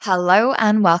Hello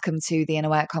and welcome to the Inner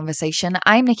Work Conversation.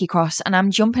 I'm Nikki Cross and I'm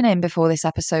jumping in before this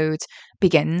episode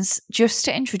begins just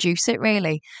to introduce it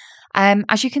really.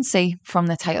 As you can see from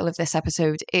the title of this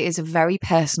episode, it is a very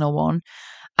personal one.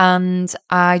 And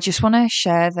I just want to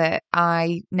share that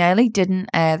I nearly didn't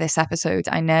air this episode.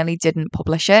 I nearly didn't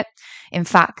publish it. In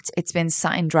fact, it's been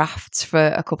sat in drafts for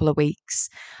a couple of weeks.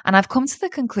 And I've come to the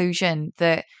conclusion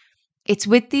that it's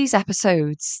with these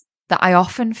episodes that I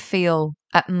often feel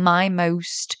at my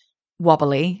most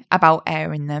wobbly about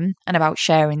airing them and about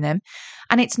sharing them.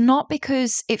 And it's not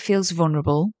because it feels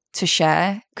vulnerable to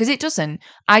share, because it doesn't.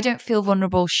 I don't feel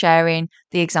vulnerable sharing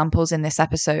the examples in this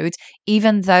episode,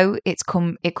 even though it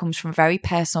comes from a very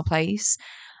personal place.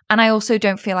 And I also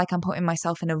don't feel like I'm putting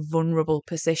myself in a vulnerable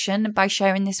position by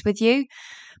sharing this with you.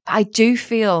 But I do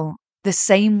feel the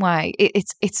same way.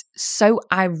 It's so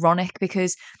ironic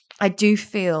because I do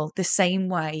feel the same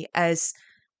way as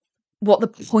what the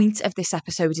point of this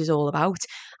episode is all about.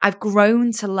 I've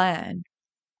grown to learn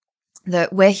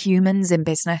that we're humans in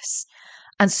business.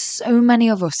 And so many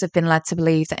of us have been led to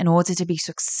believe that in order to be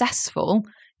successful,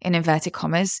 in inverted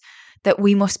commas, that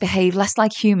we must behave less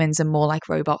like humans and more like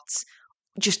robots.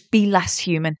 Just be less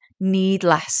human, need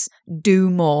less, do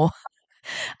more.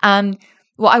 And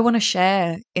what I want to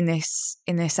share in this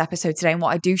episode today, and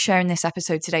what I do share in this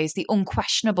episode today, is the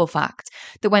unquestionable fact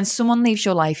that when someone leaves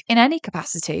your life in any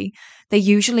capacity, they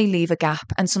usually leave a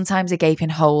gap and sometimes a gaping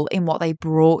hole in what they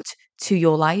brought to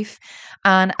your life.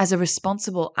 And as a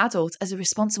responsible adult, as a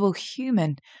responsible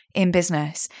human in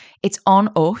business, it's on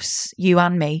us, you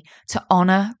and me, to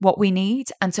honor what we need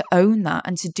and to own that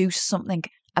and to do something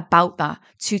about that,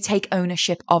 to take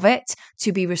ownership of it,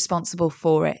 to be responsible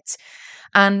for it.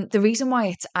 And the reason why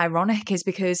it's ironic is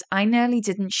because I nearly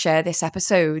didn't share this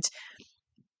episode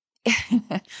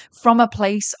from a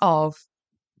place of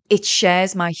it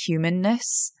shares my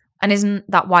humanness. And isn't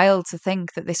that wild to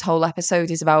think that this whole episode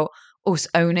is about us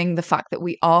owning the fact that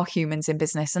we are humans in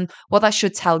business? And what that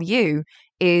should tell you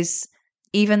is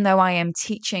even though I am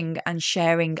teaching and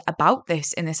sharing about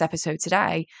this in this episode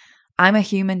today, I'm a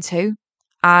human too.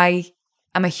 I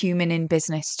am a human in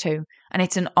business too. And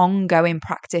it's an ongoing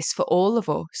practice for all of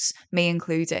us, me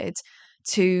included,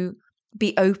 to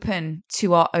be open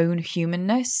to our own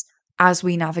humanness as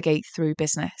we navigate through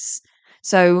business.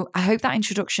 So I hope that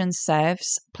introduction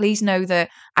serves. Please know that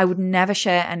I would never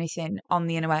share anything on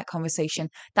the Inner Work Conversation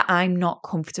that I'm not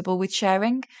comfortable with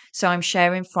sharing. So I'm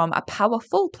sharing from a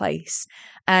powerful place,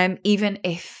 even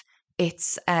if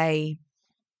it's an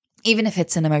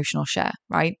emotional share,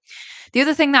 right? The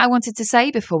other thing that I wanted to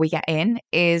say before we get in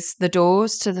is the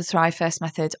doors to the Thrive First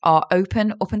method are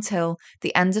open up until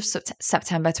the end of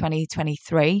September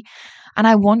 2023. And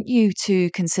I want you to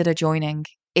consider joining.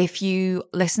 If you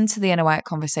listen to the Inner Work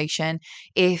Conversation,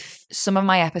 if some of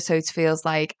my episodes feels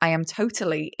like I am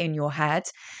totally in your head,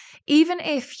 even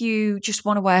if you just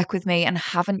want to work with me and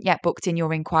haven't yet booked in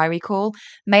your inquiry call,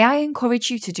 may I encourage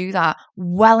you to do that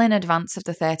well in advance of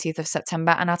the 30th of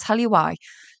September. And I'll tell you why.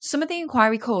 Some of the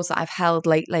inquiry calls that I've held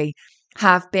lately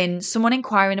have been someone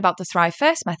inquiring about the Thrive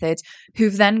First method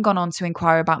who've then gone on to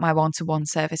inquire about my one-to-one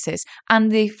services.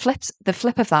 And the flip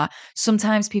of that,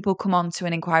 sometimes people come on to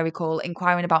an inquiry call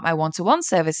inquiring about my one-to-one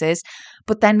services,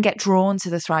 but then get drawn to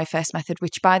the Thrive First method,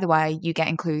 which, by the way, you get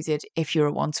included if you're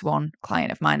a one-to-one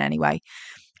client of mine anyway.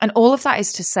 And all of that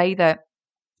is to say that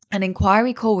an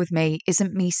inquiry call with me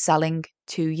isn't me selling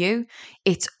to you.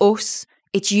 It's us.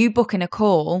 It's you booking a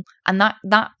call, and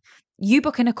that you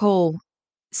booking a call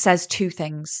says two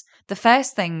things. The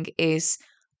first thing is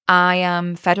I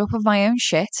am fed up of my own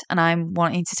shit and I'm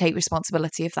wanting to take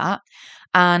responsibility of that.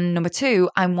 And number two,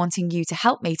 I'm wanting you to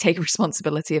help me take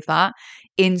responsibility of that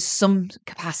in some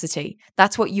capacity.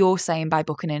 That's what you're saying by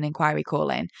booking an inquiry call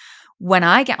in. When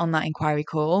I get on that inquiry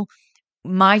call,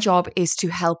 my job is to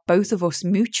help both of us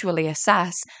mutually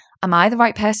assess, am I the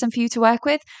right person for you to work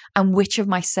with? And which of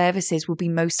my services will be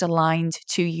most aligned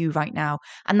to you right now?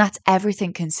 And that's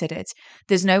everything considered.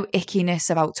 There's no ickiness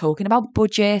about talking about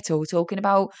budget or talking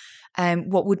about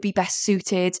what would be best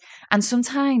suited. And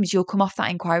sometimes you'll come off that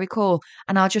inquiry call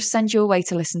and I'll just send you away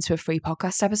to listen to a free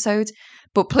podcast episode.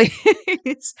 But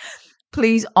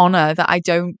please honor that I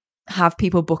don't have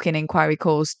people booking inquiry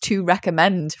calls to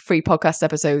recommend free podcast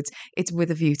episodes. It's with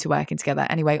a view to working together.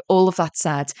 Anyway, all of that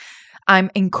said,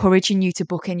 I'm encouraging you to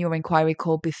book in your inquiry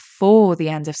call before the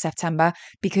end of September,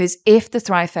 because if the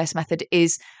Thrive First method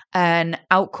is an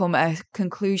outcome, a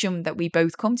conclusion that we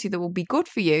both come to that will be good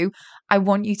for you, I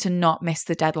want you to not miss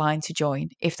the deadline to join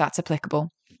if that's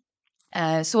applicable.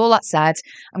 So all that said,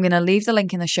 I'm going to leave the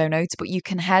link in the show notes, but you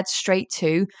can head straight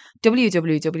to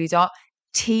www.TLB,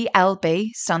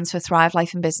 stands for Thrive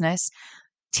Life and Business,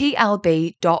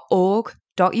 tlb.org.uk,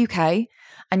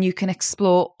 and you can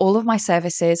explore all of my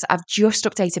services. I've just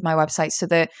updated my website so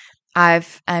that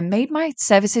I've made my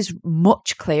services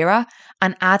much clearer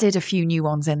and added a few new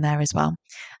ones in there as well.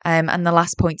 And the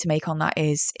last point to make on that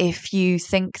is if you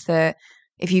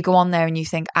go on there and you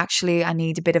think, actually, I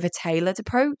need a bit of a tailored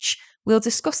approach, we'll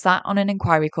discuss that on an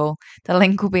inquiry call. The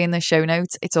link will be in the show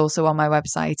notes. It's also on my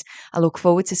website. I look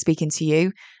forward to speaking to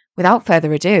you. Without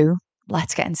further ado,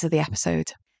 let's get into the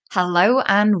episode. Hello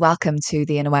and welcome to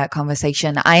the Inner Work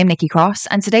Conversation. I am Nikki Cross,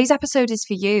 and today's episode is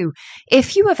for you.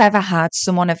 If you have ever had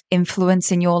someone of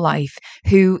influence in your life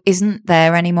who isn't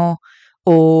there anymore,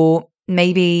 or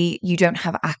maybe you don't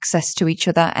have access to each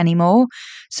other anymore.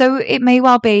 So it may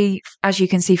well be, as you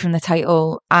can see from the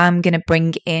title, I'm going to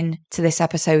bring in to this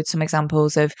episode some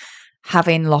examples of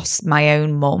having lost my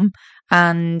own mum.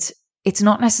 And it's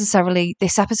not necessarily,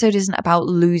 this episode isn't about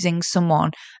losing someone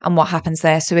and what happens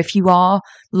there. So if you are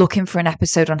looking for an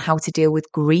episode on how to deal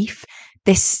with grief,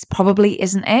 this probably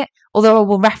isn't it. Although I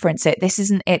will reference it, this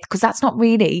isn't it, because that's not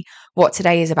really what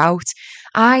today is about.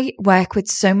 I work with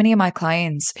so many of my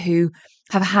clients who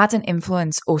have had an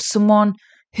influence or someone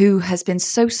who has been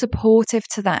so supportive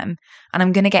to them. And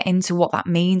I'm going to get into what that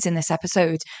means in this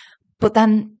episode. But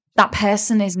then that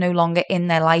person is no longer in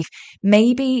their life.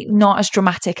 Maybe not as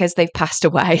dramatic as they've passed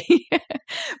away,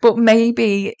 but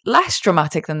maybe less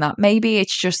dramatic than that. Maybe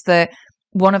it's just that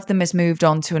one of them has moved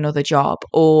on to another job,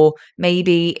 or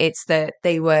maybe it's that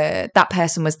that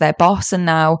person was their boss and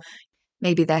now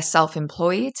maybe they're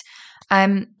self-employed.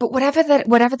 But whatever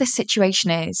the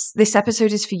situation is, this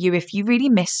episode is for you if you really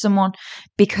miss someone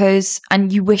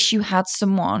and you wish you had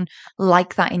someone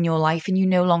like that in your life and you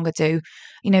no longer do.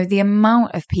 You know, the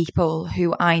amount of people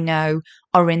who I know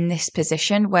are in this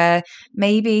position where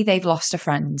maybe they've lost a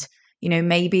friend, you know,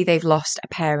 maybe they've lost a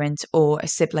parent or a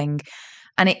sibling,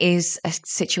 and it is a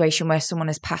situation where someone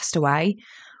has passed away.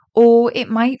 Or it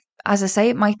might, as I say,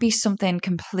 it might be something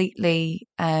completely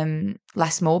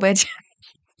less morbid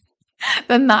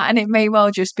than that. And it may well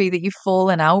just be that you've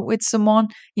fallen out with someone,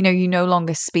 you know, you no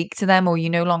longer speak to them or you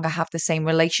no longer have the same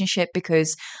relationship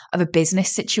because of a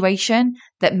business situation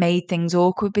that made things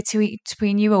awkward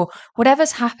between you, or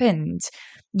whatever's happened.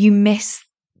 You miss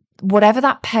whatever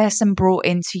that person brought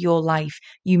into your life,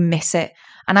 you miss it.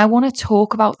 And I want to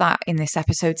talk about that in this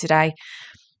episode today.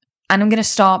 And I'm going to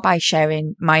start by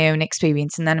sharing my own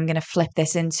experience, and then I'm going to flip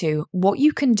this into what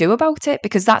you can do about it,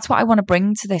 because that's what I want to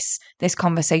bring to this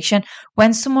conversation.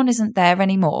 When someone isn't there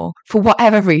anymore, for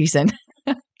whatever reason,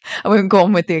 I won't go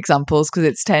on with the examples because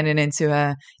it's turning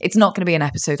into it's not going to be an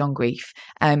episode on grief,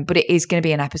 but it is going to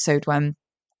be an episode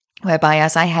whereby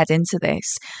as I head into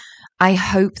this, I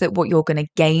hope that what you're going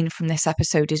to gain from this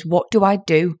episode is, what do I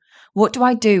do? What do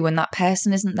I do when that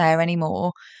person isn't there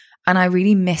anymore? And I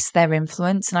really miss their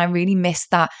influence, and I really miss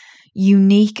that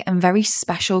unique and very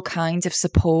special kind of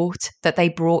support that they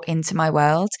brought into my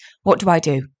world. What do I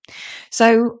do?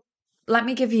 So let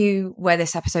me give you where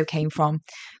this episode came from.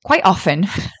 Quite often,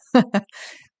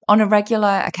 on a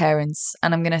regular occurrence,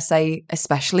 and I'm going to say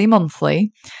especially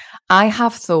monthly, I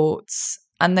have thoughts,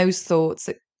 and those thoughts,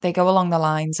 they go along the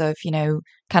lines of, you know,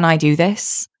 can I do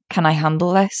this? Can I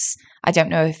handle this? I don't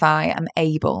know if I am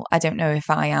able. I don't know if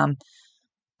I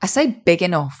say big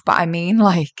enough, but I mean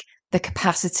like the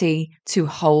capacity to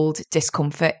hold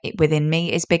discomfort within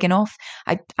me is big enough.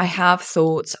 I have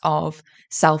thoughts of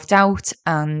self-doubt,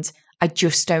 and I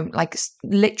just don't, like,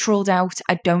 literal doubt.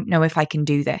 I don't know if I can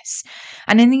do this.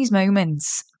 And in these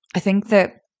moments, I think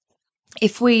that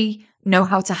if we know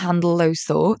how to handle those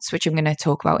thoughts, which I'm going to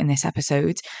talk about in this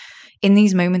episode, in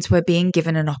these moments, we're being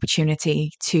given an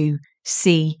opportunity to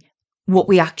see what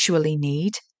we actually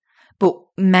need. But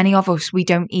many of us, we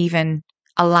don't even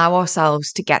allow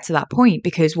ourselves to get to that point,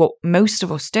 because what most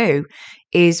of us do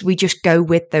is we just go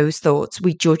with those thoughts.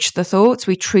 We judge the thoughts.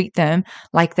 We treat them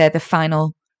like they're the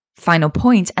final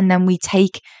point. And then we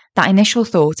take that initial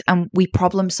thought and we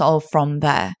problem solve from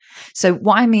there. So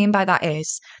what I mean by that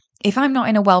is, if I'm not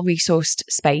in a well-resourced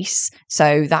space,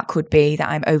 so that could be that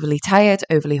I'm overly tired,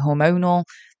 overly hormonal,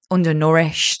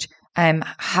 undernourished,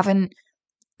 haven't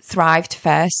thrived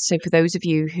first. So for those of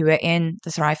you who are in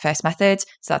the Thrive First method,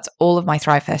 so that's all of my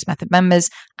Thrive First method members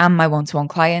and my one-to-one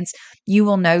clients, you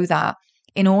will know that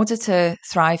in order to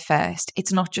thrive first,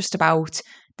 it's not just about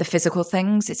the physical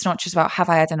things. It's not just about, have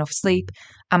I had enough sleep?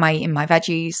 Am I eating my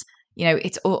veggies? You know,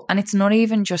 it's all, and it's not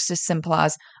even just as simple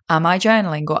as, am I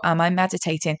journaling or am I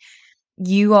meditating?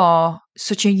 We are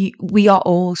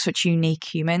all such unique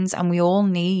humans, and we all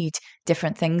need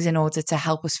different things in order to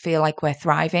help us feel like we're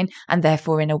thriving and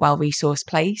therefore in a well-resourced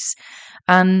place.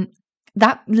 And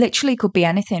that literally could be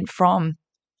anything from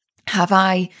Have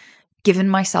I given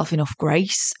myself enough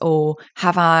grace, or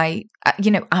have I,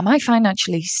 am I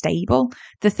financially stable?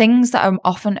 The things that are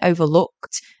often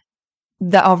overlooked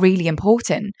that are really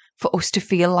important for us to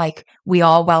feel like we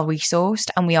are well resourced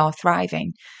and we are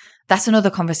thriving. That's another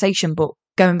conversation. But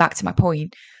going back to my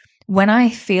point, when I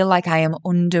feel like I am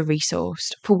under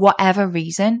resourced for whatever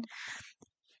reason,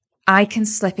 I can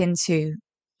slip into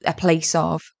a place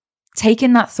of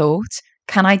taking that thought,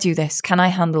 can I do this? Can I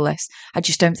handle this? I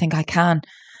just don't think I can.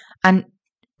 And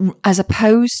as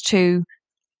opposed to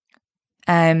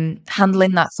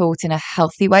handling that thought in a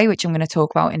healthy way, which I'm going to talk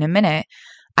about in a minute,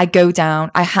 I go down,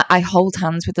 I hold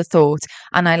hands with the thought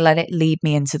and I let it lead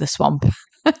me into the swamp.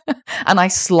 And I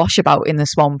slosh about in the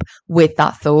swamp with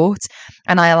that thought.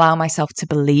 And I allow myself to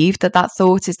believe that that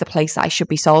thought is the place that I should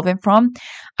be solving from.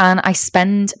 And I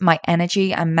spend my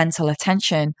energy and mental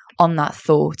attention on that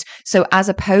thought. So as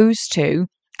opposed to,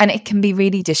 and it can be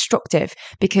really destructive,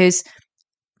 because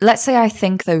let's say I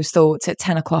think those thoughts at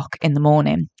 10 o'clock in the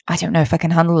morning. I don't know if I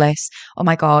can handle this. Oh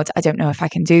my God, I don't know if I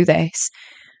can do this.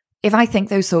 If I think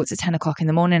those thoughts at 10 o'clock in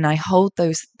the morning, I hold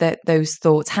those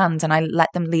thoughts hands and I let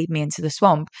them lead me into the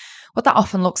swamp. What that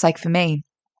often looks like for me,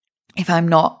 if I'm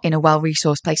not in a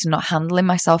well-resourced place and not handling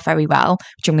myself very well,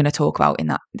 which I'm going to talk about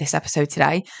in this episode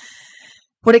today,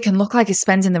 what it can look like is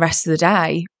spending the rest of the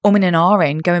day umming and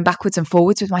ahhing, going backwards and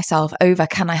forwards with myself over,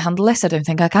 can I handle this? I don't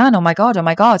think I can. Oh my God, oh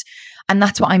my God. And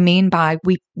that's what I mean by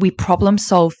we problem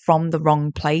solve from the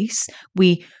wrong place.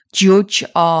 We judge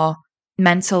our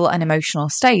mental and emotional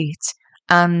state,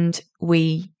 and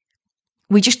we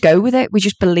just go with it. We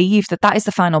just believe that that is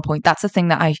the final point. That's the thing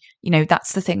that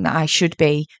that's the thing that I should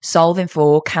be solving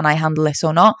for. Can I handle this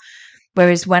or not?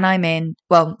 Whereas when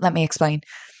let me explain.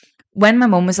 When my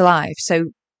mum was alive, so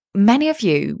many of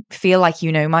you feel like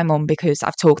you know my mum because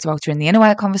I've talked about her in the Inner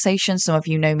Work conversation. Some of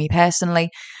you know me personally,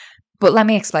 but let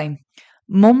me explain.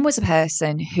 Mum was a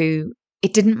person who,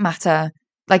 it didn't matter.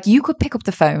 Like, you could pick up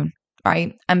the phone,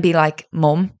 right, and be like,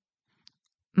 Mum,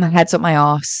 my head's up my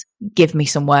arse, give me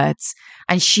some words.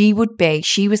 And she was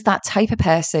that type of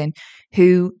person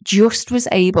who just was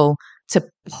able to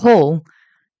pull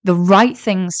the right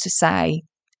things to say.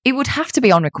 It would have to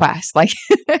be on request. Like,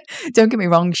 don't get me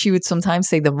wrong, she would sometimes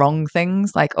say the wrong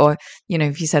things. Like, or,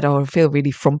 if you said, oh, I feel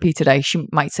really frumpy today, she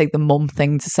might say the mum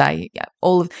thing to say. Yeah,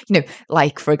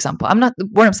 like, for example,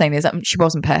 what I'm saying is that she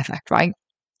wasn't perfect, right?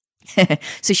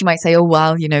 So she might say, oh,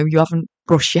 well, you haven't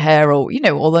brushed your hair, or,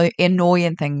 all the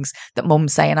annoying things that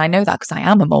mums say. And I know that because I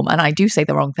am a mum and I do say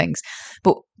the wrong things.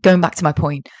 But going back to my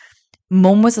point,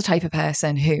 mum was the type of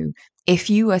person who,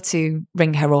 if you were to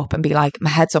ring her up and be like,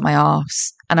 my head's up my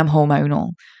arse and I'm hormonal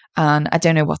and I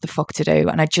don't know what the fuck to do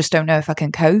and I just don't know if I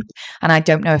can cope and I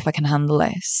don't know if I can handle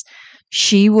this,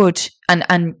 she would,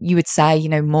 and you would say,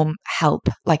 Mum, help,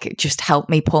 like, just help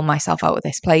me pull myself out of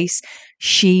this place.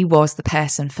 She was the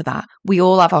person for that. We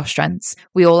all have our strengths.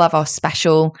 We all have our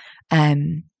special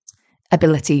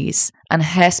abilities, and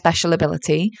her special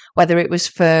ability, whether it was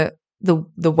for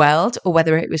the world or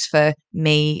whether it was for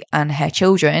me and her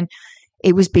children,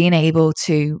 it was being able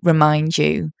to remind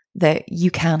you that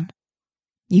you can.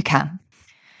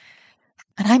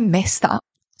 And I miss that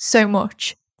so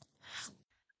much.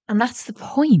 And that's the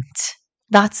point.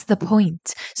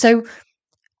 So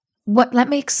let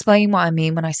me explain what I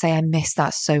mean when I say I miss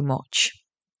that so much.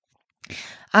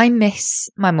 I miss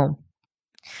my mum.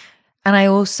 And I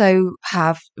also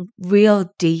have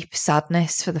real deep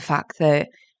sadness for the fact that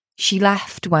she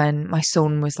left when my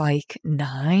son was like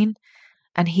 9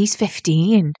 and he's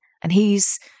 15 and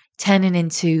he's turning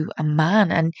into a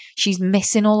man, and she's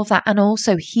missing all of that. And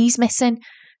also he's missing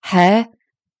her.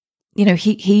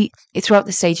 He throughout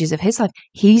the stages of his life,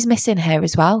 he's missing her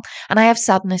as well. And I have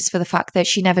sadness for the fact that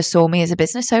she never saw me as a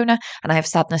business owner. And I have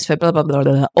sadness for blah, blah, blah,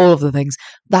 blah, all of the things.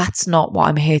 That's not what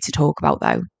I'm here to talk about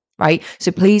though. Right.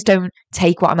 So please don't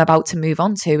take what I'm about to move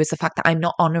on to as the fact that I'm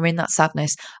not honoring that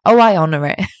sadness. Oh, I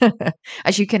honor it.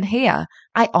 As you can hear,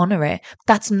 I honor it.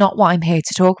 That's not what I'm here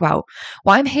to talk about.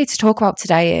 What I'm here to talk about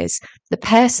today is the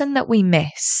person that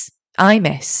I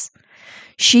miss.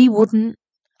 She wouldn't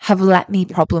have let me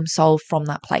problem solve from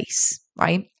that place,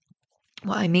 right?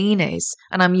 What I mean is,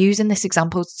 and I'm using this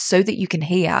example so that you can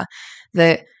hear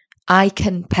that I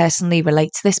can personally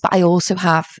relate to this, but I also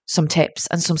have some tips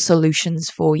and some solutions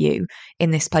for you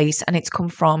in this place. And it's come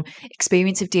from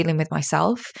experience of dealing with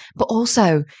myself, but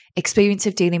also experience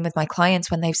of dealing with my clients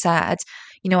when they've said,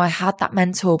 I had that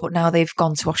mentor, but now they've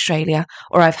gone to Australia,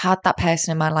 or I've had that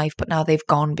person in my life, but now they've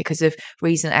gone because of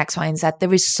reason X, Y, and Z.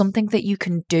 There is something that you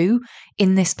can do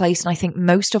in this place. And I think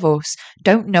most of us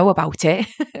don't know about it.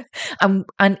 And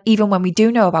even when we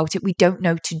do know about it, we don't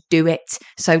know to do it.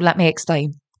 So let me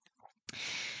explain.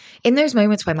 In those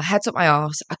moments where my head's up my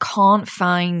arse, I can't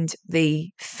find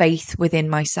the faith within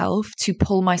myself to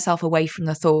pull myself away from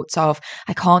the thoughts of,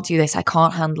 I can't do this, I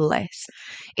can't handle this.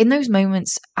 In those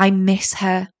moments, I miss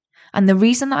her. And the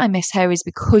reason that I miss her is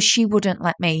because she wouldn't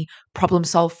let me problem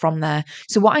solve from there.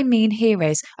 So, what I mean here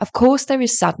is, of course, there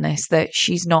is sadness that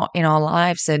she's not in our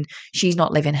lives and she's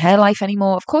not living her life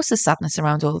anymore. Of course, there's sadness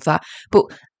around all of that. But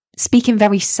speaking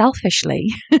very selfishly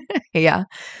here,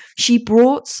 she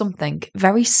brought something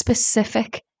very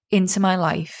specific into my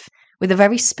life with a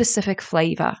very specific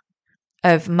flavour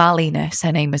of Malliness.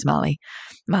 Her name was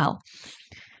Mal.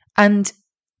 And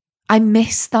I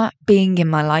miss that being in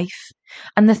my life.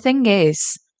 And the thing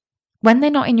is, when they're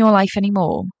not in your life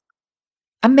anymore,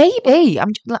 and maybe,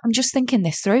 I'm just thinking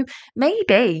this through,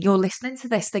 maybe you're listening to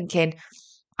this thinking,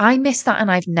 I miss that and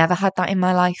I've never had that in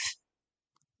my life.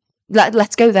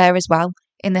 Let's go there as well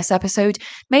in this episode.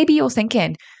 Maybe you're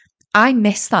thinking, I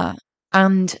miss that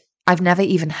and I've never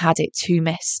even had it to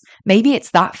miss. Maybe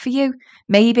it's that for you.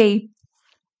 Maybe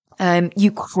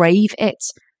you crave it.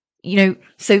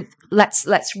 So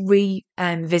let's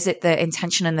revisit the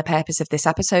intention and the purpose of this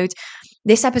episode.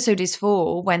 This episode is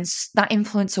for when that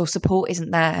influence or support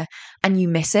isn't there and you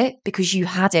miss it because you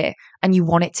had it and you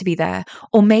want it to be there.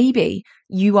 Or maybe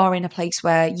you are in a place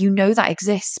where you know that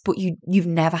exists, but you've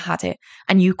never had it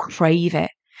and you crave it.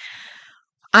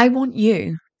 I want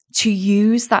you to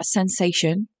use that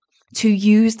sensation, to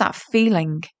use that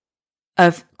feeling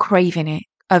of craving it,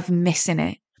 of missing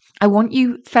it. I want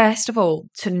you, first of all,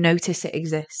 to notice it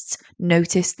exists.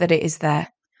 Notice that it is there.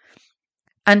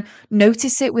 And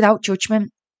notice it without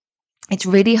judgment. It's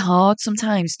really hard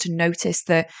sometimes to notice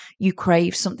that you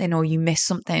crave something or you miss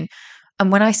something.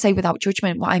 And when I say without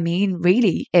judgment, what I mean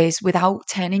really is without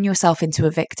turning yourself into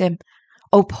a victim.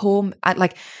 Oh, poor,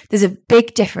 there's a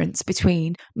big difference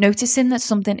between noticing that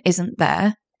something isn't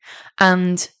there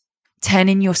and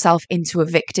turning yourself into a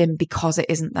victim because it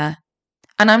isn't there.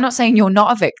 And I'm not saying you're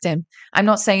not a victim. I'm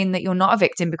not saying that you're not a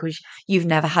victim because you've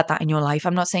never had that in your life.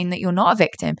 I'm not saying that you're not a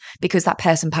victim because that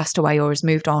person passed away or has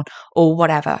moved on or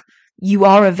whatever. You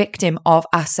are a victim of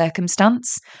a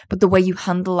circumstance, but the way you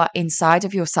handle that inside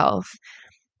of yourself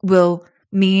will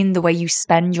mean the way you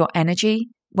spend your energy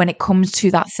when it comes to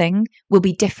that thing will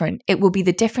be different. It will be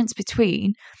the difference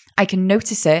between I can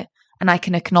notice it and I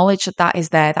can acknowledge that that is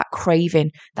there, that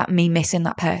craving, that me missing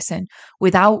that person,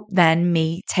 without then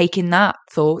me taking that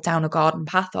thought down a garden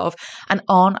path of, and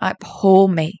aren't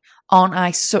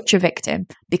I such a victim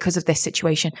because of this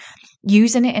situation?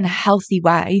 Using it in a healthy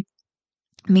way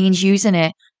means using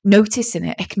it, noticing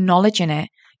it, acknowledging it,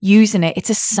 using it. It's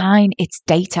a sign, it's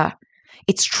data.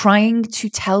 It's trying to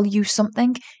tell you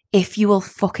something if you will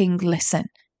fucking listen.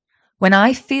 When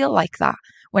I feel like that,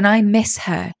 when I miss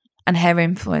her, and her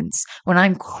influence, when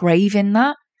I'm craving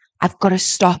that, I've got to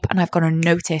stop and I've got to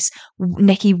notice,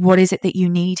 Nikki, what is it that you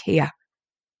need here?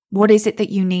 What is it that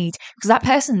you need? Because that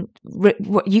person,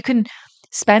 you can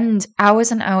spend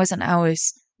hours and hours and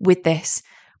hours with this,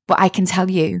 but I can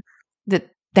tell you that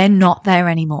they're not there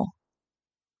anymore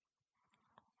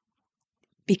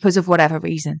because of whatever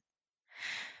reason.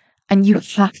 And you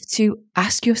have to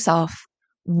ask yourself,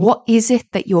 what is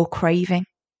it that you're craving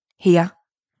here?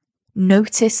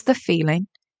 Notice the feeling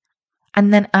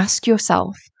and then ask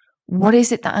yourself, what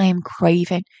is it that I am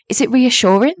craving? Is it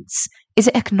reassurance? Is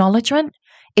it acknowledgement?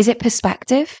 Is it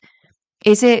perspective?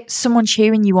 Is it someone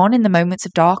cheering you on in the moments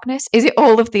of darkness? Is it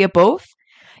all of the above?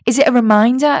 Is it a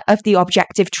reminder of the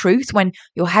objective truth when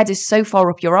your head is so far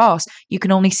up your arse you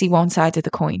can only see one side of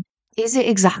the coin? Is it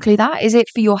exactly that? Is it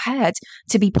for your head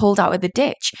to be pulled out of the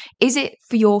ditch? Is it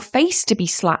for your face to be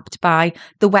slapped by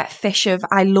the wet fish of,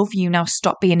 I love you, now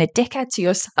stop being a dickhead to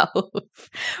yourself?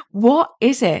 What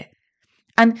is it?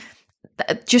 And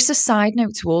just a side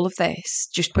note to all of this,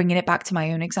 just bringing it back to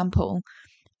my own example,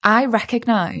 I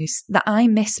recognise that I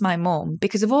miss my mum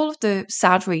because of all of the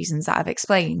sad reasons that I've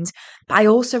explained. But I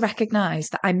also recognise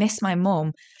that I miss my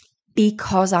mum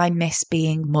because I miss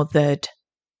being mothered.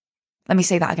 Let me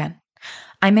say that again.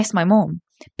 I miss my mum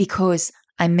because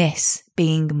I miss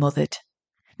being mothered.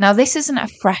 Now, this isn't a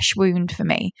fresh wound for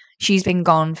me. She's been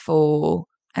gone for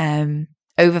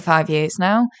over 5 years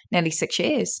now, nearly 6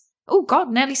 years. Oh,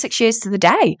 God, nearly 6 years to the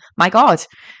day. My God.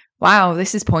 Wow,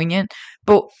 this is poignant.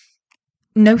 But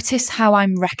notice how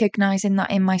I'm recognising that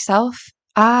in myself.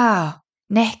 Ah,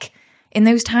 Nick, in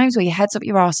those times where your head's up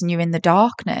your arse and you're in the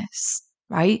darkness,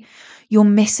 right? You're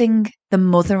missing the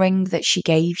mothering that she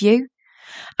gave you.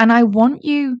 And I want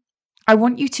you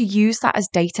to use that as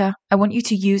data. I want you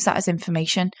to use that as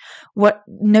information.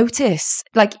 Notice,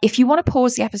 if you want to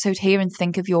pause the episode here and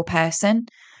think of your person,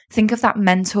 Think of that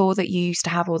mentor that you used to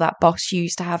have, or that boss you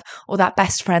used to have, or that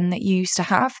best friend that you used to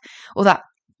have, or that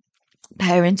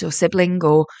parent or sibling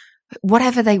or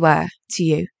whatever they were to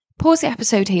you. Pause the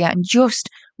episode here and just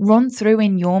run through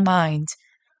in your mind,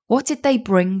 what did they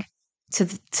bring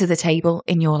to the table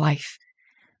in your life?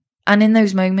 And in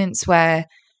those moments where,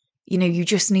 you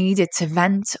just needed to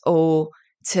vent or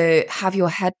to have your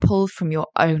head pulled from your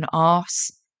own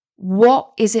arse, what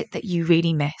is it that you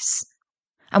really miss?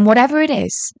 And whatever it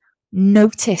is,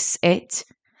 notice it.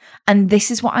 And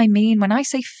this is what I mean when I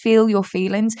say feel your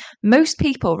feelings. Most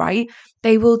people, right,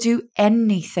 they will do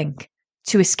anything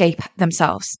to escape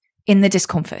themselves in the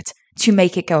discomfort, to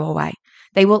make it go away.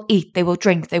 They will eat, they will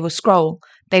drink, they will scroll,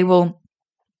 they will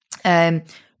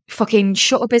fucking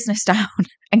shut a business down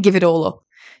and give it all up.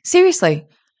 Seriously,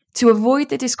 to avoid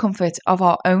the discomfort of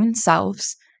our own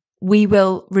selves, we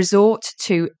will resort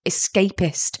to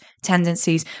escapist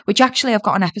tendencies, which actually I've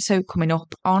got an episode coming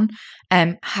up on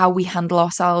how we handle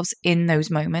ourselves in those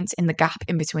moments, in the gap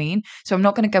in between. So I'm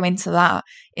not going to go into that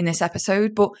in this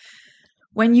episode, but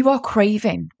when you are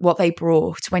craving what they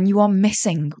brought, when you are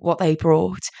missing what they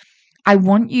brought, I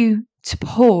want you to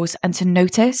pause and to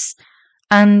notice.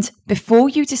 And before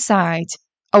you decide,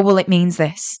 oh, well, it means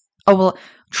this. Oh, well,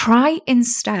 try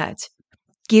instead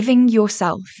giving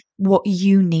yourself what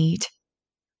you need.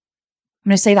 I'm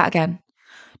going to say that again.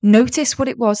 Notice what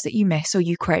it was that you miss or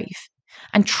you crave,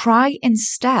 and try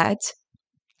instead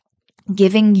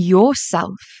giving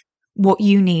yourself what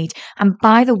you need. And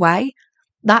by the way,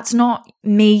 that's not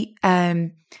me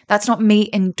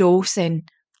endorsing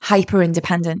hyper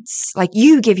independence. Like,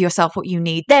 you give yourself what you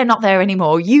need. They're not there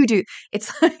anymore. You do.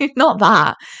 It's not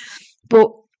that. But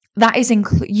that is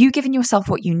you giving yourself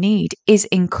what you need is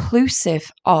inclusive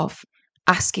of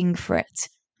asking for it,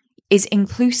 is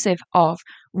inclusive of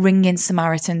ringing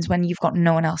Samaritans when you've got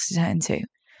no one else to turn to.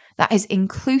 That is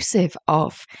inclusive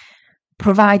of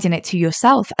providing it to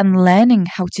yourself and learning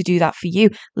how to do that for you.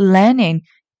 Learning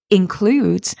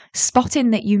includes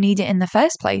spotting that you need it in the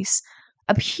first place.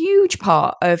 A huge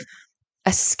part of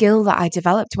a skill that I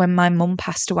developed when my mum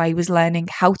passed away was learning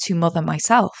how to mother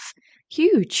myself.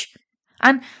 Huge.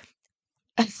 And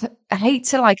I hate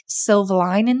to silver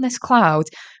line in this cloud,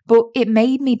 but it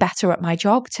made me better at my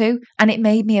job too. And it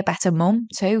made me a better mum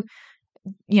too.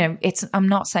 I'm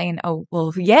not saying, oh,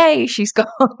 well, yay, she's gone.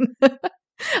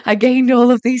 I gained all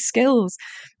of these skills.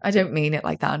 I don't mean it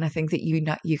like that. And I think that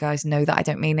you guys know that I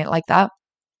don't mean it like that.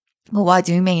 But what I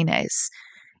do mean is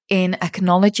in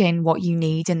acknowledging what you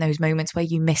need in those moments where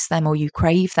you miss them or you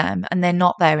crave them and they're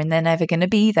not there and they're never going to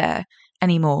be there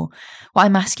anymore. What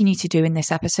I'm asking you to do in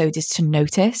this episode is to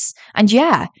notice. And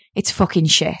yeah, it's fucking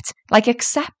shit.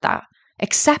 Accept that.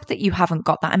 Accept that you haven't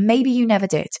got that. And maybe you never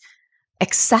did.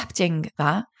 Accepting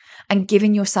that and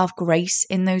giving yourself grace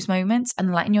in those moments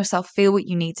and letting yourself feel what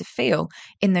you need to feel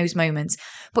in those moments.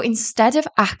 But instead of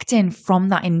acting from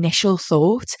that initial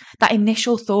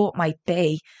thought might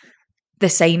be the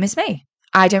same as me.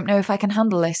 I don't know if I can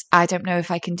handle this. I don't know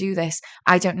if I can do this.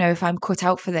 I don't know if I'm cut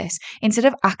out for this. Instead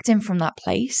of acting from that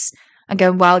place and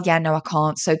going, well, yeah, no, I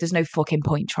can't. So there's no fucking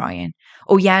point trying.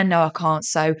 Or yeah, no, I can't.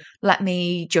 So let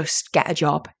me just get a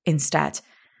job instead.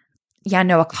 Yeah,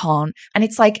 no, I can't. And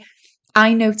it's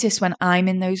I notice when I'm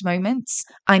in those moments,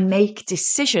 I make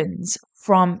decisions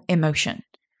from emotion.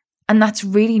 And that's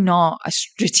really not a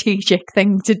strategic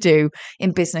thing to do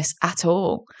in business at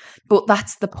all. But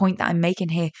that's the point that I'm making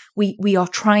here. We are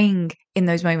trying in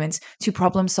those moments to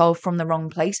problem solve from the wrong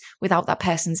place without that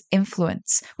person's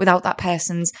influence, without that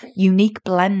person's unique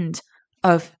blend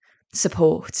of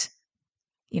support,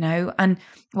 And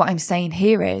what I'm saying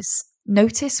here is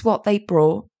notice what they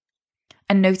brought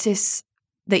and notice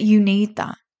that you need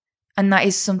that. And that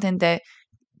is something that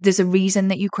there's a reason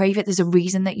that you crave it. There's a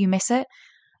reason that you miss it.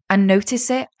 And notice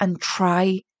it and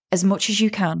try as much as you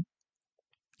can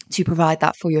to provide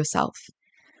that for yourself.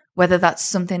 Whether that's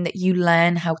something that you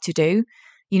learn how to do,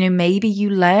 maybe you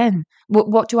learn.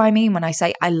 What do I mean when I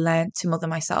say I learned to mother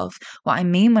myself? What I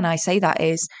mean when I say that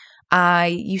is I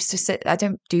used to sit, I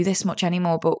don't do this much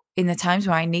anymore, but in the times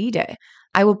where I need it,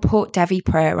 I will put Devi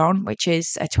Prayer on, which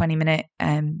is a 20-minute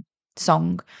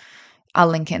song. I'll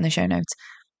link it in the show notes.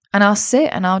 And I'll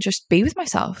sit and I'll just be with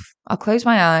myself. I'll close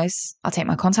my eyes. I'll take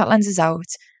my contact lenses out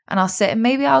and I'll sit and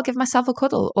maybe I'll give myself a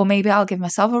cuddle or maybe I'll give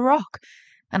myself a rock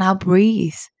and I'll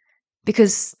breathe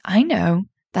because I know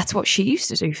that's what she used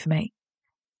to do for me.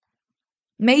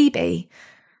 Maybe,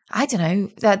 I don't know,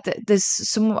 that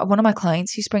there's one of my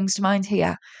clients who springs to mind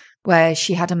here where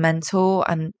she had a mentor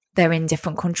and they're in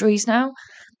different countries now.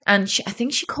 And I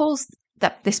think she calls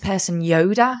this person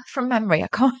Yoda from memory. I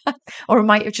can't, or I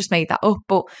might have just made that up,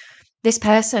 but this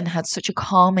person had such a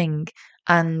calming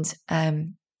and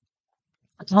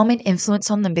calming influence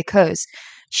on them because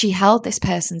she held this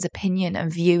person's opinion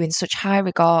and view in such high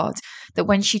regard that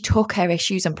when she took her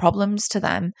issues and problems to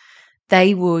them,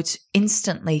 they would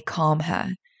instantly calm her.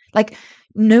 Like,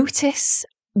 notice,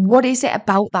 what is it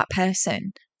about that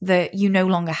person that you no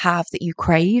longer have, that you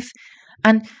crave?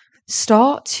 And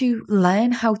start to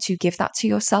learn how to give that to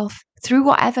yourself through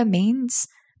whatever means.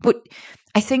 But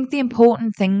I think the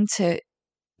important thing to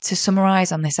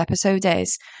summarize on this episode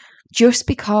is, just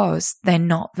because they're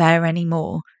not there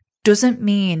anymore doesn't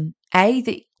mean A,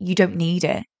 that you don't need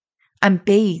it, and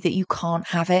B, that you can't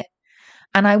have it.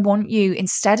 And I want you,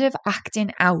 instead of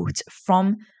acting out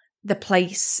from the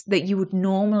place that you would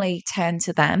normally turn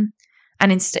to them,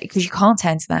 and instead, because you can't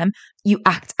turn to them, you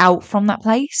act out from that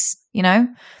place, you know?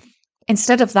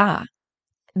 Instead of that,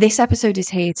 this episode is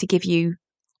here to give you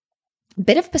a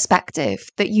bit of perspective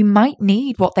that you might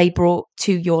need what they brought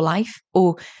to your life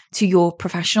or to your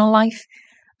professional life.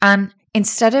 And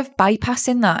instead of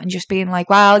bypassing that and just being like,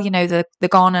 well, you know, they're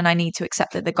gone and I need to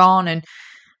accept that they're gone. And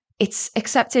it's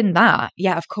accepting that,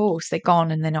 yeah, of course, they're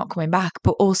gone and they're not coming back,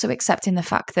 but also accepting the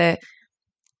fact that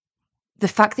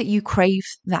you crave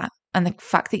that and the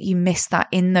fact that you miss that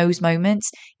in those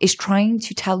moments is trying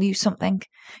to tell you something.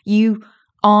 You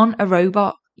aren't a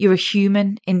robot. You're a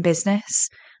human in business.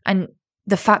 And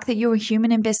the fact that you're a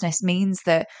human in business means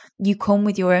that you come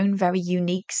with your own very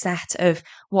unique set of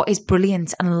what is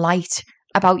brilliant and light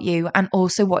about you, and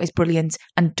also what is brilliant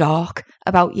and dark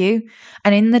about you.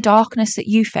 And in the darkness that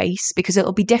you face, because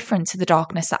it'll be different to the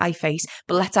darkness that I face,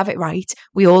 but let's have it right,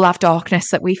 we all have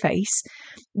darkness that we face,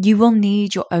 you will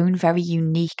need your own very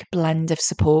unique blend of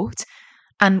support.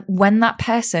 And when that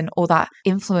person or that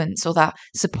influence or that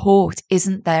support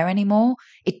isn't there anymore,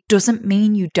 it doesn't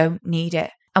mean you don't need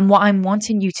it. And what I'm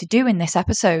wanting you to do in this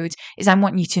episode is I'm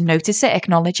wanting you to notice it,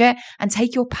 acknowledge it, and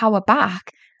take your power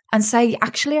back and say,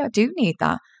 actually, I do need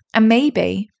that. And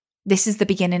maybe this is the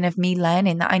beginning of me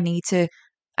learning that I need to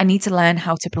learn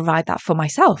how to provide that for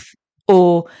myself.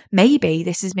 Or maybe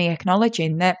this is me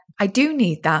acknowledging that I do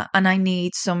need that and I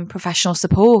need some professional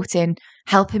support in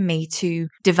helping me to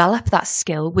develop that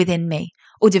skill within me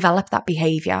or develop that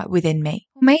behavior within me.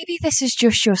 Maybe this is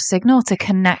just your signal to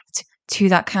connect to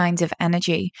that kind of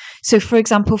energy. So, for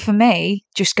example, for me,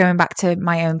 just going back to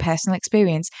my own personal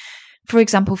experience, for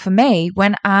example, for me,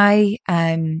 when I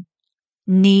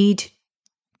need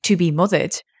to be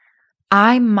mothered,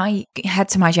 I might head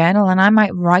to my journal and I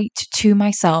might write to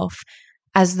myself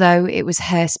as though it was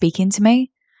her speaking to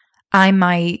me. I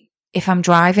might, if I'm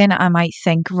driving, I might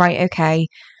think, right, okay,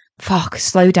 fuck,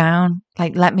 slow down.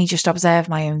 Like, let me just observe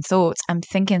my own thoughts. I'm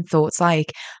thinking thoughts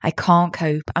like, I can't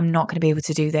cope. I'm not going to be able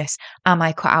to do this. Am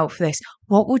I cut out for this?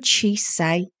 What would she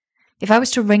say? If I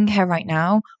was to ring her right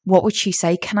now, what would she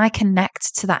say? Can I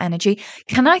connect to that energy?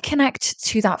 Can I connect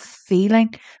to that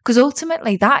feeling? Because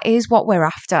ultimately, that is what we're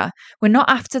after. We're not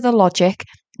after the logic.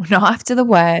 We're not after the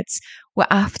words. We're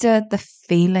after the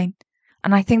feeling.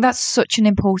 And I think that's such an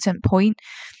important point.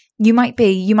 You might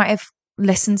have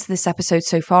listened to this episode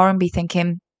so far and be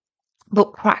thinking,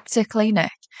 but practically,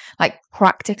 Nick, like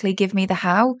practically give me the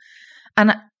how.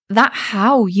 And that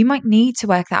how, you might need to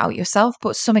work that out yourself,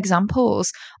 but some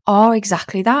examples are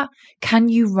exactly that. Can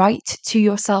you write to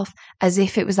yourself as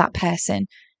if it was that person?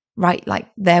 Right, like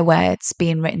their words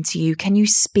being written to you. Can you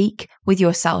speak with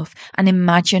yourself and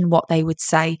imagine what they would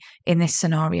say in this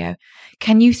scenario?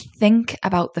 Can you think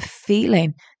about the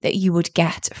feeling that you would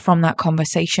get from that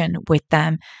conversation with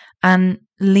them and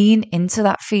lean into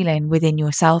that feeling within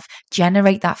yourself,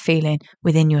 generate that feeling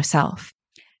within yourself?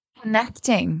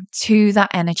 Connecting to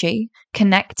that energy,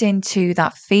 connecting to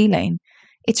that feeling,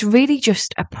 it's really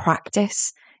just a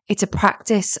practice. It's a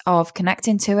practice of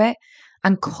connecting to it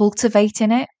and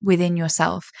cultivating it within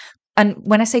yourself. And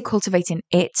when I say cultivating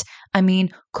it, I mean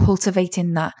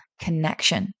cultivating that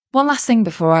connection. One last thing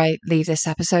before I leave this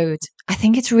episode, I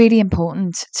think it's really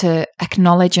important to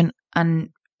acknowledge and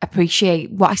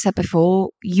appreciate what I said before.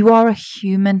 You are a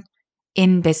human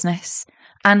in business.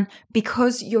 And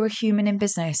because you're a human in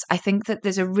business, I think that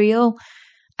there's a real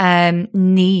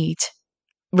need,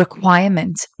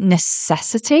 requirement,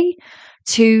 necessity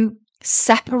to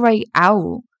separate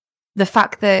out the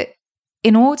fact that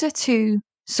in order to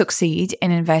succeed in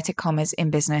inverted commas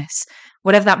in business,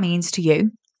 whatever that means to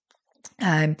you,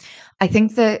 I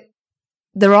think that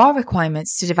there are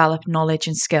requirements to develop knowledge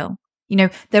and skill. You know,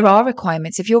 there are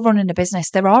requirements. If you're running a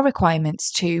business, there are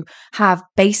requirements to have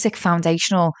basic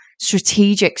foundational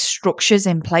strategic structures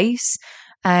in place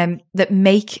that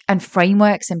make and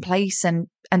frameworks in place and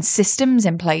and systems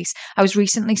in place. I was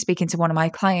recently speaking to one of my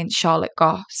clients, Charlotte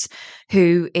Goss,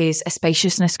 who is a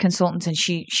spaciousness consultant, and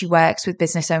she works with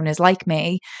business owners like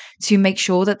me to make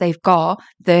sure that they've got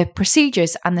the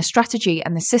procedures and the strategy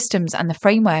and the systems and the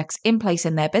frameworks in place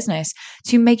in their business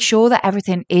to make sure that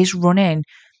everything is running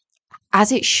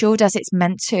as it should, as it's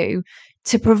meant to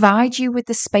provide you with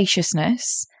the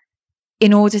spaciousness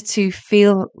in order to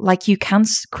feel like you can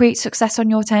create success on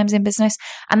your terms in business.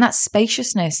 And that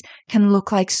spaciousness can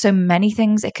look like so many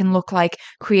things. It can look like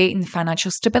creating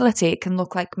financial stability. It can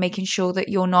look like making sure that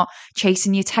you're not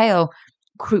chasing your tail,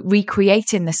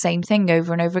 recreating the same thing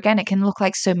over and over again. It can look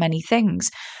like so many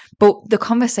things. But the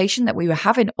conversation that we were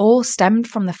having all stemmed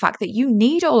from the fact that you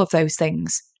need all of those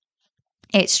things.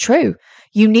 It's true.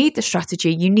 You need the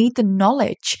strategy. You need the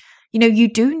knowledge. You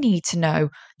do need to know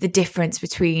the difference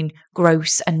between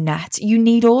gross and net. You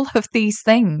need all of these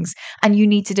things, and you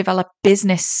need to develop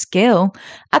business skill.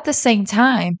 At the same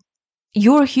time,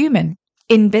 you're a human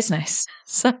in business.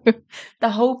 So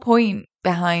the whole point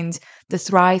behind the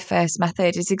Thrive First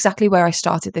method is exactly where I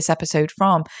started this episode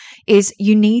from, is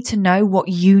you need to know what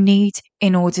you need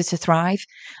in order to thrive.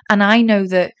 And I know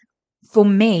that for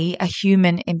me, a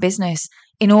human in business,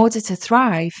 in order to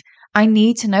thrive, I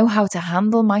need to know how to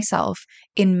handle myself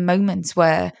in moments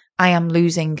where I am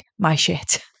losing my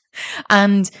shit.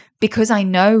 And because I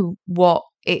know what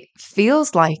it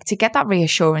feels like to get that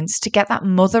reassurance, to get that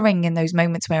mothering in those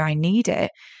moments where I need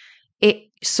it, it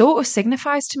sort of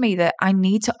signifies to me that I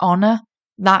need to honor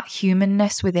that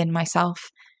humanness within myself.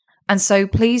 And so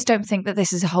please don't think that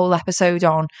this is a whole episode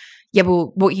on, yeah,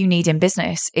 well, what you need in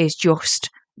business is just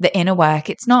the inner work.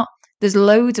 It's not. There's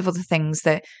loads of other things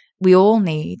that we all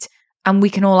need and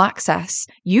we can all access,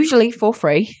 usually for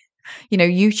free.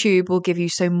 YouTube will give you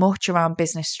so much around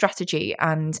business strategy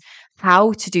and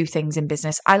how to do things in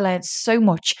business. I learned so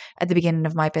much at the beginning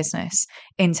of my business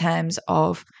in terms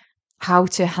of how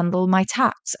to handle my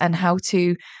tax and how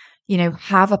to,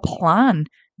 have a plan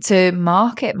to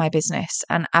market my business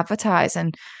and advertise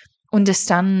and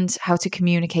understand how to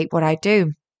communicate what I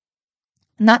do.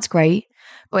 And that's great.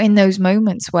 But in those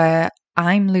moments where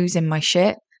I'm losing my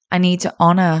shit, I need to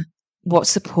honor what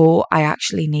support I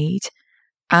actually need.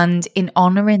 And in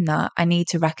honoring that, I need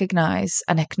to recognize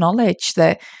and acknowledge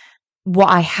that what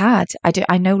I had,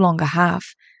 I no longer have.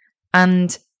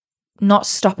 And not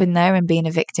stopping there and being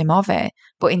a victim of it,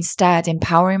 but instead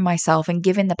empowering myself and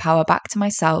giving the power back to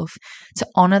myself to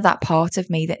honor that part of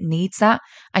me that needs that,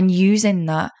 and using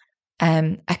that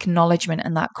acknowledgement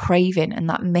and that craving and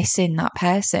that missing that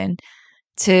person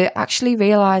to actually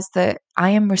realize that I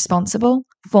am responsible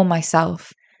for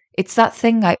myself. It's that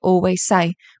thing I always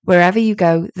say, wherever you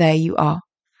go, there you are.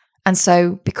 And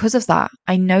so because of that,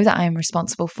 I know that I am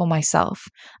responsible for myself.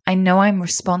 I know I'm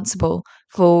responsible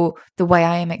for the way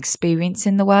I am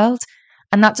experiencing the world.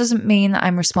 And that doesn't mean that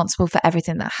I'm responsible for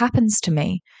everything that happens to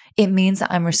me. It means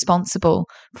that I'm responsible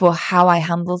for how I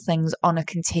handle things on a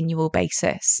continual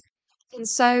basis. And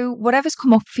so whatever's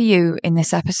come up for you in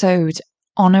this episode,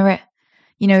 honor it.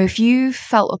 If you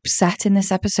felt upset in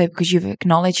this episode because you've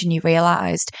acknowledged and you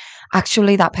realized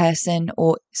actually that person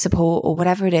or support or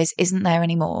whatever it is isn't there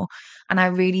anymore, and I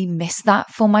really miss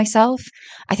that for myself,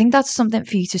 I think that's something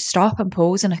for you to stop and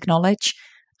pause and acknowledge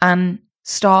and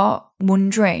start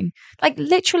wondering. Like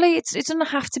literally, it doesn't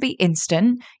have to be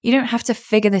instant. You don't have to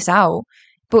figure this out.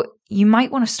 But you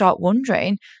might want to start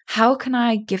wondering, how can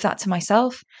I give that to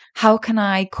myself? How can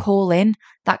I call in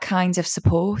that kind of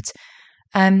support?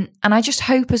 And I just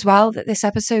hope as well that this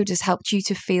episode has helped you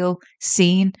to feel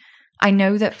seen. I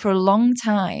know that for a long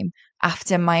time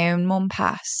after my own mum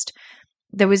passed,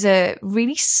 there was a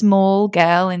really small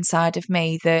girl inside of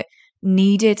me that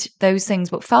needed those things,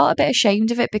 but felt a bit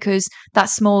ashamed of it because that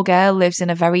small girl lives in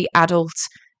a very adult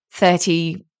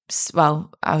 30,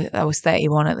 well, I was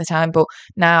 31 at the time, but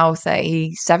now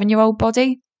 37-year-old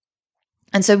body.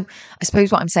 And so I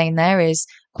suppose what I'm saying there is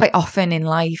quite often in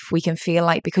life, we can feel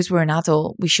like because we're an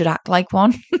adult, we should act like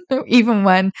one, even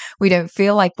when we don't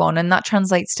feel like one. And that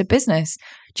translates to business.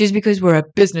 Just because we're a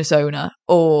business owner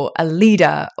or a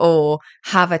leader or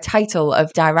have a title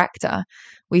of director,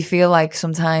 we feel like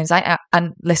sometimes,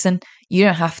 and listen, you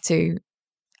don't have to.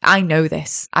 I know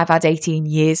this. I've had 18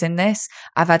 years in this.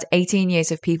 I've had 18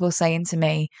 years of people saying to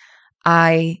me,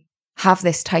 I have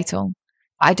this title.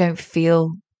 I don't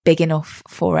feel big enough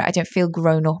for it. I don't feel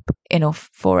grown up enough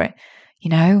for it,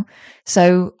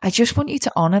 So I just want you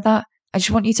to honor that. I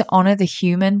just want you to honor the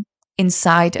human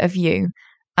inside of you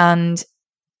and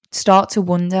start to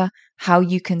wonder how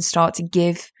you can start to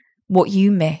give what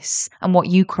you miss and what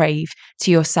you crave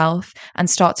to yourself, and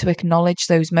start to acknowledge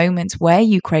those moments where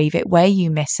you crave it, where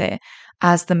you miss it,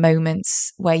 as the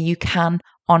moments where you can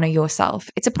honor yourself.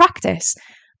 It's a practice.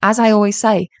 As I always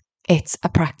say, it's a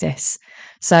practice.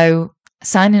 So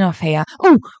signing off here.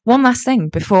 Oh, one last thing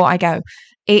before I go.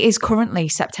 It is currently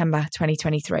September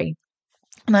 2023.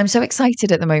 And I'm so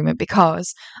excited at the moment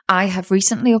because I have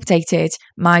recently updated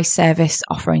my service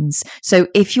offerings. So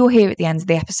if you're here at the end of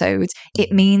the episode,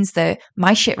 it means that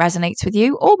my shit resonates with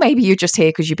you, or maybe you're just here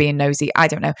because you're being nosy. I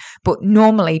don't know. But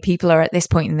normally people are at this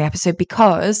point in the episode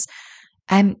because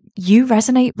you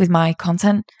resonate with my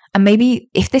content. And maybe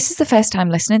if this is the first time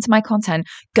listening to my content,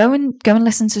 go and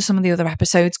listen to some of the other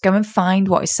episodes, go and find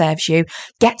what serves you,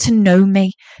 get to know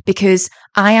me, because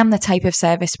I am the type of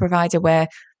service provider where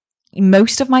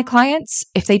most of my clients,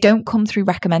 if they don't come through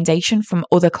recommendation from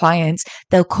other clients,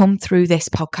 they'll come through this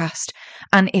podcast.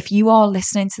 And if you are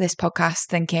listening to this podcast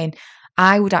thinking,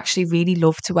 I would actually really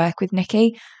love to work with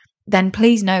Nikki, then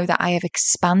please know that I have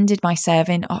expanded my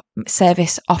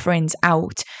service offerings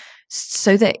out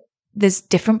so that there's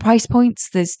different price points,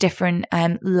 there's different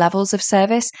levels of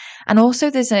service, and also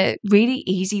there's a really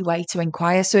easy way to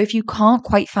inquire. So if you can't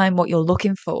quite find what you're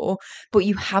looking for, but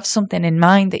you have something in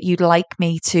mind that you'd like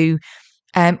me to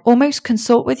almost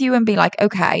consult with you and be like,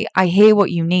 okay, I hear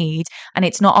what you need, and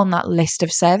it's not on that list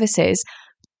of services,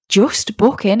 just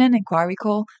book in an inquiry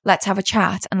call. Let's have a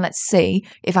chat and let's see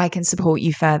if I can support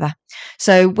you further.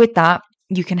 So with that,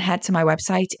 you can head to my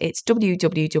website. It's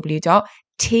www.TLB,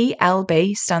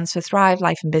 stands for Thrive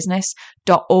Life and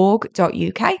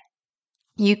Business.org.uk.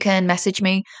 You can message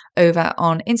me over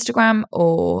on Instagram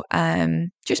or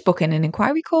just book in an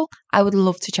inquiry call. I would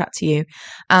love to chat to you.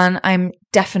 And I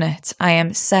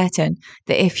am certain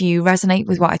that if you resonate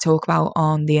with what I talk about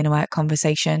on the Inner Work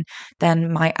Conversation,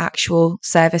 then my actual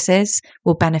services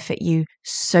will benefit you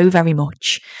so very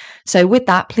much. So with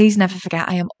that, please never forget,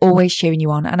 I am always cheering you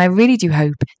on. And I really do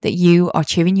hope that you are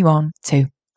cheering you on too.